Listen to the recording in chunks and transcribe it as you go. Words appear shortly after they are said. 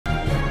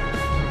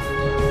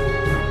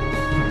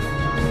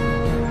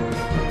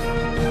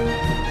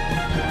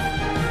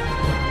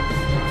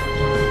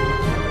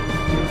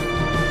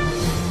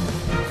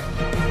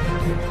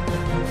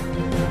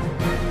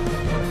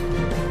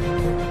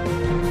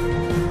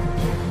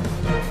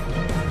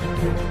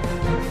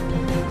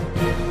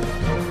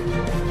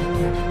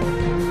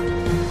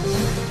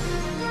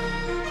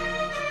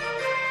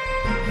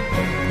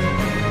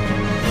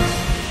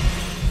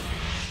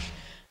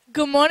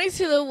Good morning,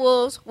 Sila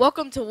Wolves.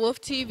 Welcome to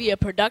Wolf TV, a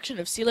production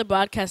of Sila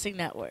Broadcasting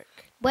Network.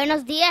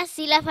 Buenos días,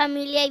 Sila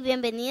familia, y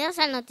bienvenidos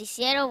al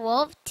noticiero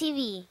Wolf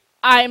TV.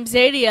 I'm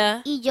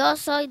Zadia. Y yo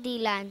soy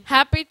Dylan.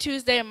 Happy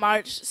Tuesday,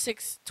 March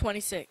 6,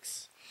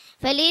 26.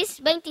 Feliz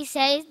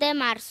 26 de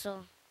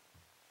marzo.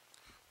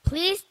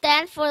 Please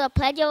stand for the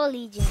Pledge of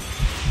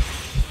Allegiance.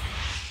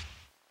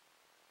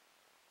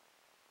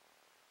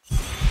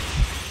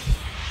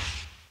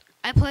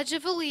 I pledge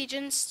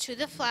allegiance to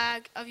the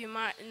flag of the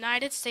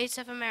United States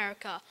of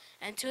America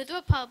and to the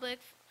republic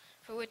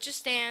for which it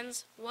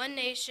stands, one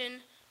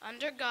nation,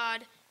 under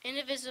God,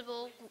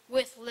 indivisible,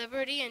 with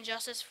liberty and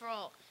justice for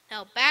all.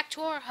 Now back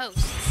to our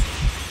hosts.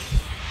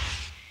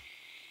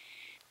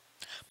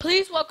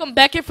 Please welcome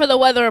Beckett for the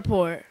weather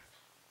report.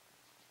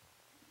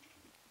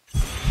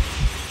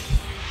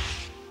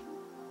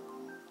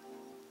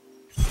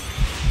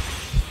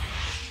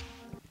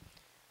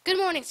 Good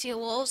morning, Sea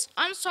Wolves.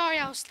 I'm sorry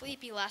I was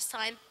sleepy last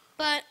time,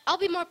 but I'll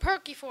be more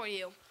perky for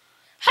you.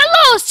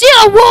 Hello,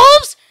 Sea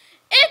Wolves!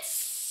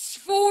 It's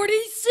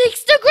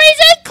 46 degrees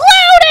and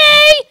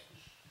cloudy!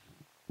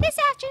 This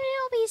afternoon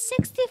will be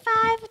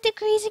 65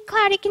 degrees and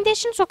cloudy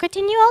conditions will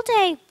continue all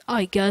day.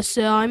 I guess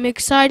I'm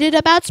excited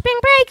about spring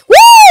break.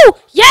 Woo!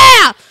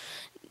 Yeah!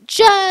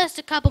 Just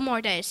a couple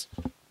more days.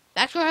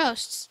 Back to our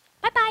hosts.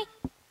 Bye-bye.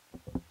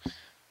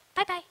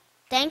 Bye-bye.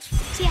 Thanks.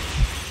 See ya.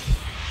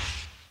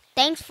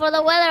 Thanks for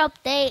the weather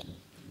update.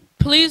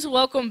 Please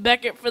welcome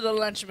Beckett for the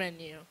lunch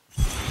menu.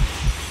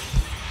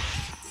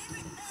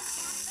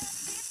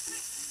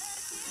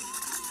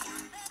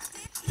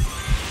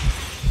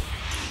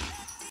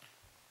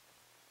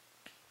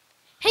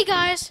 Hey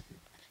guys,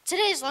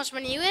 today's lunch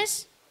menu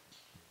is...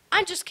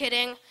 I'm just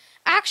kidding.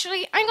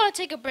 Actually, I'm going to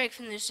take a break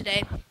from this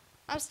today.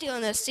 I'm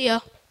stealing this. See ya.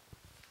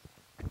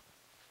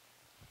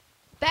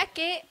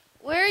 Beckett,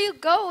 where are you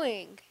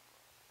going?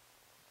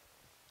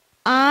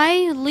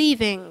 I'm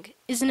leaving.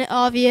 Isn't it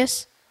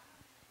obvious?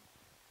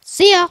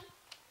 See ya.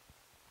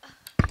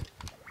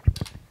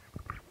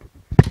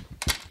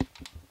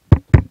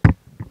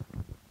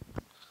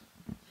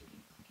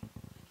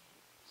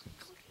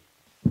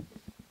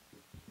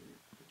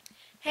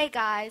 Hey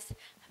guys,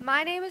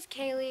 my name is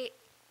Kaylee.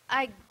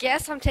 I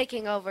guess I'm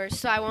taking over,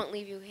 so I won't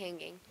leave you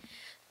hanging.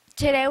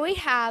 Today we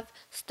have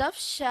stuffed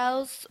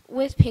shells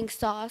with pink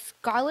sauce,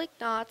 garlic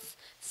knots,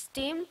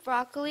 steamed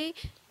broccoli,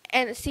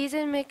 and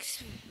seasoned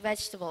mixed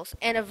vegetables,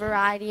 and a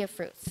variety of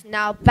fruits.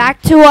 Now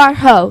back to our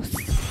host.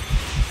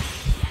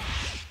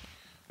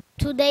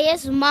 Today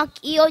is mock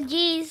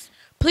EOGs.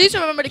 Please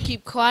remember to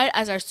keep quiet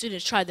as our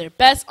students try their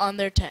best on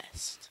their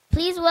test.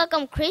 Please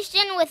welcome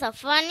Christian with a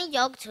funny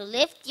joke to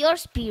lift your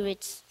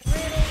spirits.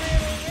 Riddle,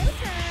 riddle, riddle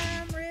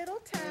time, riddle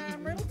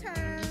time, riddle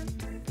time.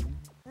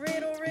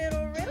 Riddle,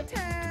 riddle, riddle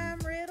time,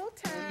 riddle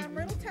time,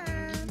 riddle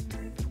time.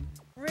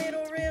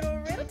 Riddle, riddle,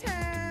 riddle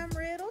time,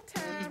 riddle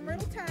time,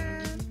 riddle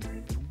time.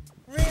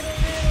 Riddle,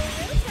 riddle,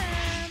 riddle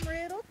time,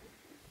 riddle.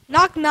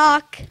 Knock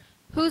knock.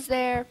 Who's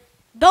there?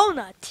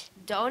 Donut.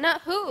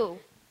 Donut who?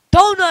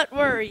 Don't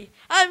worry.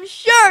 I'm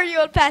sure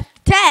you'll pass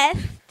the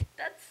test.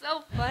 That's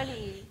so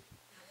funny.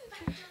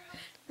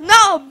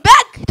 Now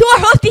back to our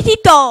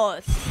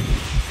hosticitos.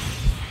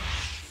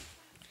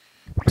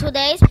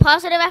 Today's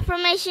positive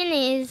affirmation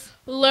is...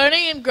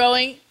 Learning and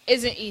growing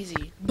isn't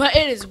easy, but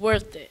it is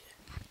worth it.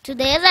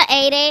 Today is a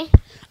 80.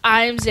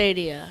 I'm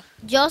Zadia.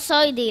 Yo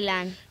soy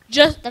Dylan.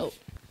 Just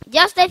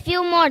Just a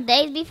few more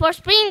days before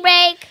spring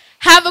break.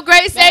 have a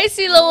great day,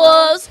 Sila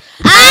Wolves.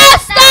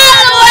 ¡Hasta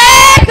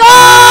luego!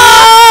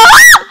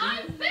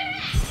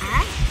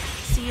 Alright,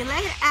 see you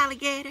later,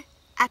 alligator.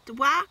 At the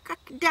wild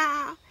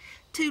crocodile.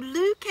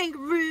 Toodaloo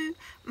kangaroo.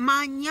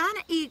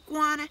 Mañana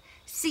iguana.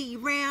 See you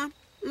round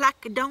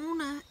like a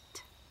donut.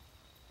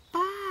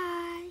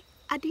 Bye.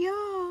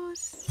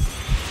 Adios.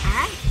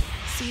 Alright,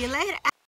 see you later,